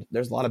Portland.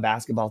 There's a lot of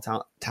basketball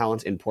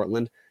talent in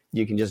Portland.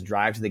 You can just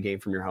drive to the game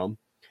from your home.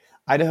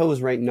 Idaho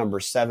was ranked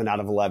number 7 out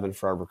of 11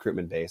 for our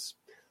recruitment base.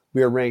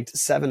 We are ranked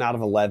 7 out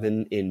of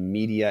 11 in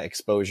media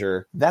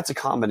exposure. That's a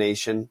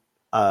combination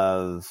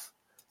of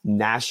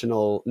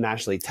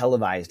nationally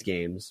televised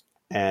games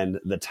and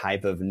the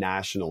type of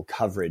national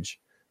coverage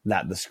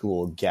that the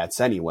school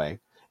gets anyway.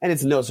 And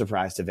it's no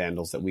surprise to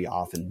Vandals that we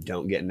often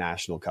don't get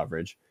national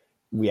coverage.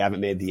 We haven't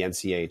made the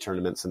NCAA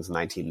tournament since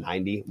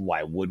 1990.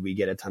 Why would we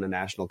get a ton of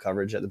national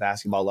coverage at the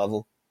basketball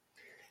level?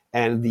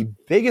 And the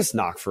biggest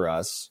knock for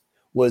us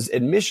was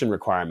admission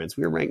requirements.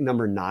 We were ranked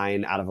number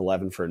 9 out of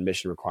 11 for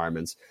admission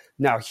requirements.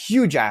 Now,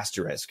 huge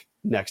asterisk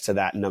next to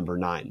that number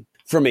 9.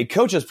 From a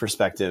coach's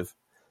perspective,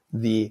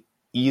 the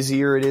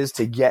easier it is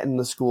to get in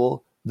the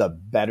school, the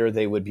better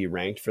they would be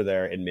ranked for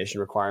their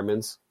admission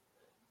requirements.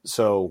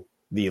 So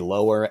the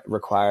lower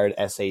required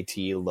SAT,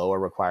 lower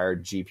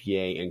required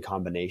GPA in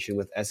combination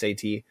with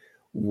SAT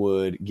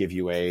would give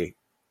you a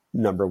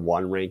number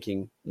 1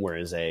 ranking,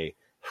 whereas a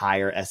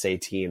higher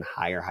SAT and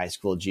higher high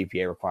school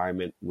GPA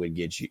requirement would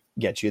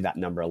get you that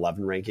number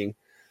 11 ranking.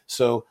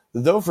 So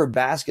though for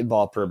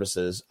basketball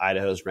purposes,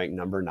 Idaho's ranked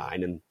number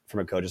 9, and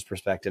from a coach's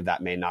perspective,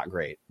 that may not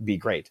be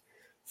great.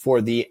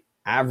 For the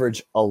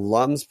average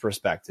alum's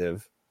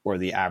perspective or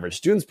the average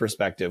student's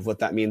perspective, what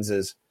that means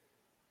is,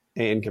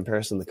 in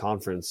comparison to the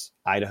conference,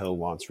 Idaho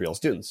wants real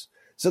students.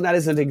 So that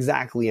isn't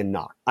exactly a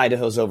knock.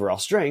 Idaho's overall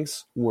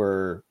strengths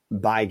were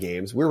buy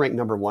games. We're ranked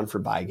number 1 for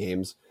buy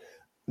games.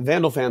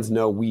 Vandal fans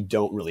know we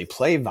don't really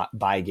play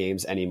buy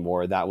games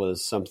anymore. That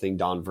was something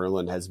Don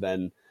Verlin has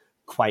been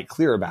quite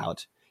clear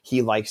about.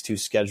 He likes to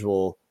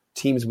schedule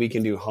teams we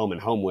can do home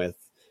and home with.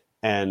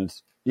 And,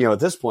 at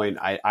this point,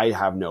 I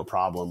have no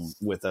problem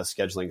with us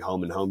scheduling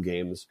home and home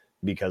games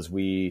because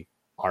we're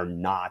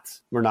not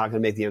going to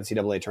make the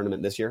NCAA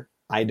tournament this year.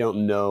 I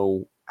don't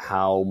know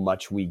how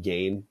much we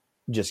gain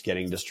just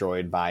getting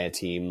destroyed by a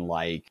team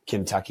like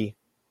Kentucky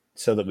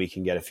so that we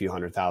can get a few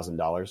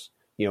 $100,000.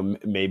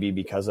 Maybe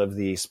because of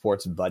the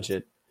sports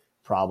budget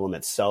problem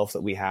itself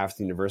that we have at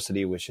the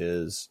university, which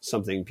is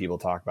something people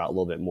talk about a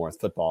little bit more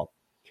with football.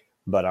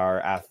 But our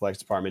athletics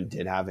department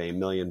did have a $1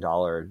 million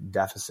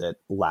deficit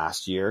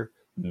last year.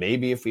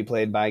 Maybe if we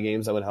played buy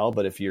games, that would help.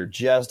 But if you're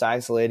just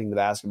isolating the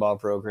basketball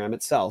program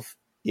itself,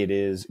 it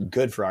is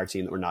good for our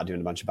team that we're not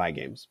doing a bunch of buy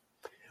games.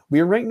 We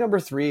are ranked number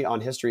 3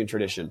 on history and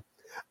tradition.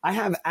 I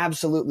have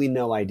absolutely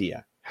no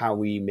idea how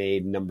we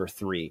made number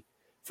 3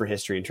 for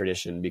history and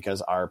tradition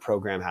because our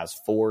program has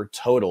 4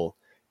 total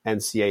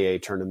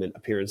NCAA tournament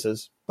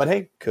appearances. But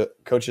hey,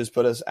 coaches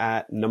put us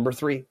at number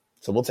 3,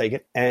 so we'll take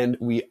it. And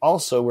we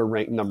also were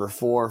ranked number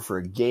 4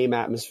 for game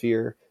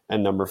atmosphere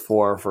and number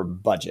 4 for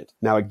budget.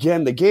 Now,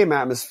 again, the game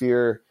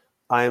atmosphere,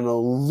 I'm a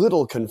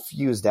little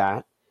confused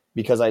at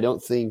because I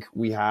don't think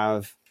we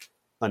have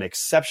an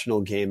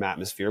exceptional game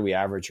atmosphere. We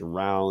average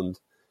around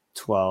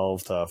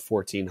 12 to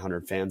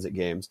 1,400 fans at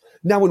games.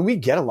 Now, when we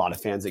get a lot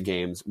of fans at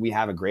games, we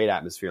have a great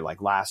atmosphere.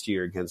 Like last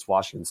year against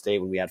Washington State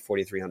when we had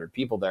 4,300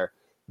 people there,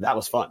 that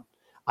was fun.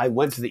 I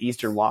went to the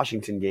Eastern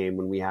Washington game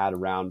when we had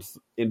around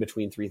in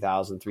between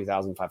 3,000,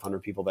 3,500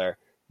 people there.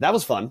 That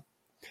was fun.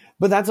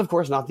 But that's, of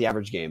course, not the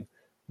average game.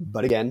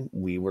 But again,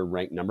 we were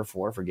ranked number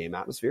 4 for game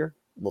atmosphere.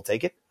 We'll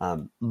take it.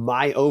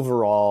 My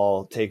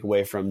overall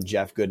takeaway from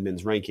Jeff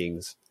Goodman's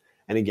rankings,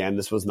 And again,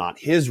 this was not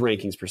his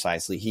rankings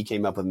precisely. He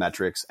came up with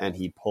metrics and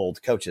he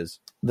polled coaches.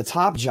 The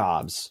top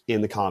jobs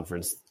in the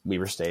conference,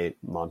 Weber State,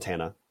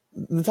 Montana,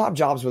 the top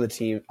jobs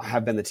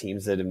have been the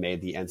teams that have made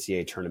the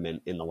NCAA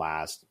tournament in the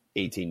last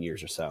 18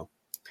 years or so.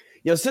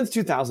 Since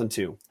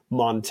 2002,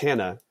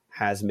 Montana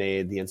has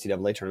made the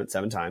NCAA tournament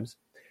 7 times.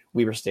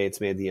 Weber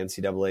State's made the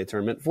NCAA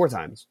tournament 4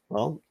 times.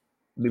 Well,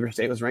 Weber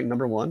State was ranked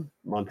number 1.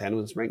 Montana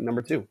was ranked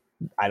number 2.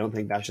 I don't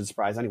think that should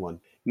surprise anyone.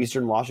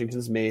 Eastern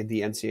Washington's made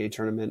the NCAA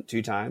tournament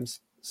 2 times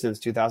since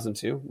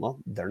 2002. Well,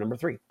 they're number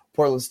 3.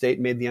 Portland State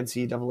made the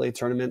NCAA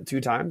tournament 2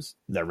 times.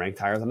 They're ranked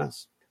higher than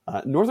us.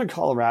 Northern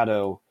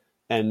Colorado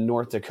and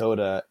North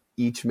Dakota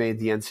each made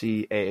the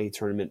NCAA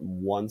tournament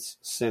once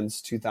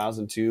since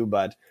 2002,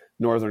 but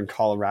Northern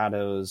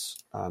Colorado's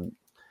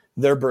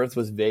their berth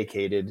was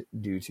vacated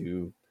due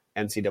to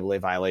NCAA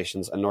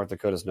violations, and North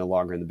Dakota's no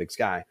longer in the Big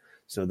Sky,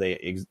 so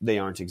they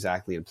aren't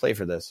exactly in play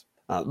for this.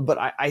 But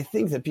I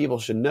think that people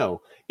should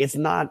know it's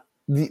not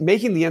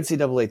making the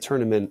NCAA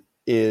tournament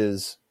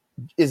is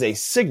a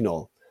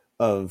signal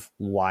of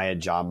why a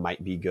job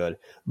might be good.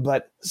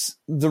 But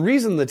the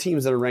reason the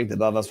teams that are ranked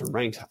above us are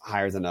ranked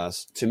higher than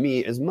us, to me,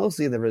 is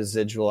mostly the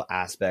residual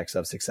aspects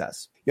of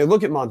success.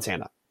 Look at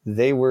Montana.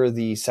 They were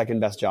the second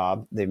best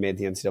job. They've made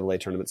the NCAA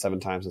tournament 7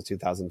 times since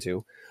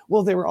 2002.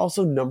 Well, they were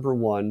also number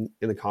 1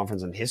 in the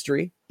conference in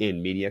history,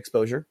 in media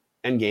exposure,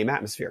 and game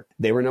atmosphere.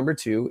 They were number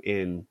 2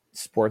 in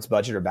sports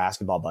budget or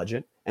basketball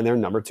budget, and they're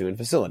number 2 in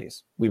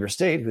facilities. Weber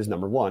State, who's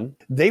number 1,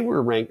 they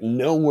were ranked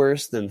no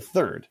worse than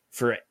 3rd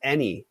for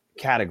any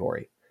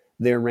category.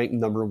 They were ranked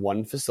number 1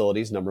 in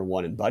facilities, number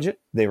 1 in budget.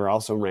 They were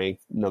also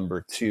ranked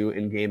number 2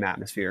 in game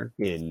atmosphere,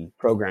 in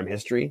program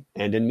history,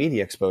 and in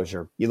media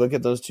exposure. You look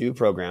at those 2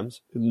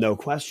 programs, no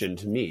question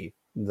to me,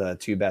 the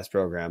 2 best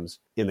programs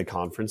in the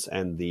conference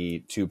and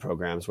the 2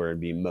 programs where it'd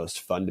be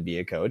most fun to be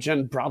a coach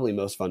and probably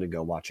most fun to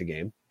go watch a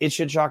game. It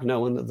should shock no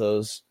one that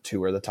those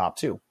 2 are the top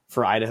 2.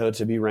 For Idaho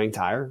to be ranked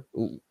higher,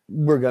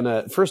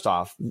 first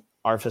off,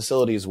 our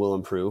facilities will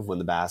improve when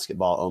the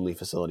basketball-only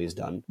facility is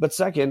done. But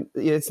second,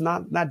 it's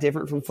not that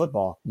different from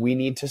football. We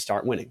need to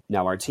start winning.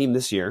 Now, our team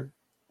this year,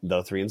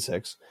 though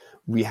 3-6,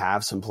 we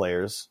have some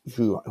players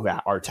who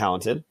are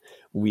talented.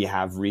 We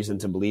have reason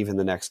to believe in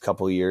the next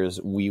couple of years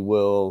we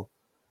will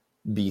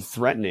be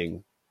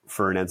threatening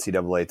for an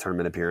NCAA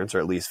tournament appearance, or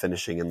at least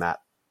finishing in that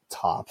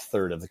top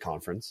third of the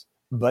conference.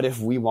 But if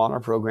we want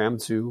our program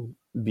to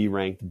be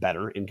ranked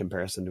better in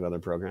comparison to other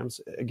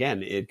programs,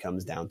 again, it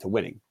comes down to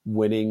winning.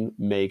 Winning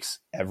makes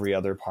every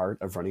other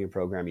part of running a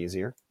program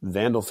easier.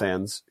 Vandal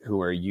fans who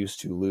are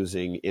used to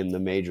losing in the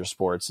major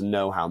sports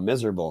know how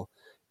miserable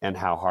and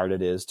how hard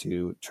it is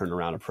to turn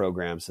around a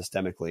program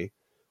systemically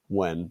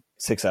when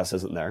success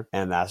isn't there.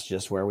 And that's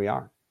just where we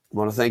are. I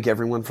want to thank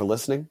everyone for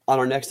listening. On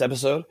our next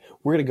episode,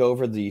 we're going to go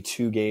over the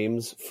 2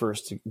 games.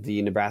 First,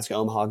 the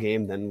Nebraska-Omaha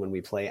game, then when we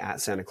play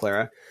at Santa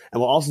Clara. And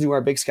we'll also do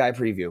our Big Sky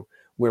preview,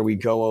 where we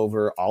go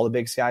over all the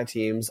Big Sky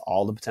teams,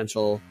 all the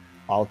potential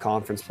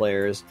all-conference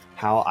players,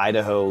 how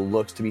Idaho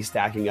looks to be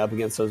stacking up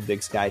against those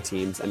Big Sky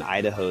teams, and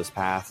Idaho's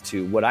path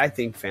to what I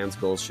think fans'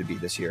 goals should be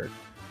this year,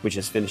 which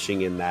is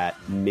finishing in that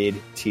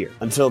mid-tier.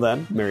 Until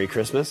then, Merry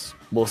Christmas.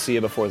 We'll see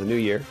you before the new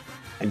year,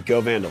 and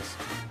go Vandals.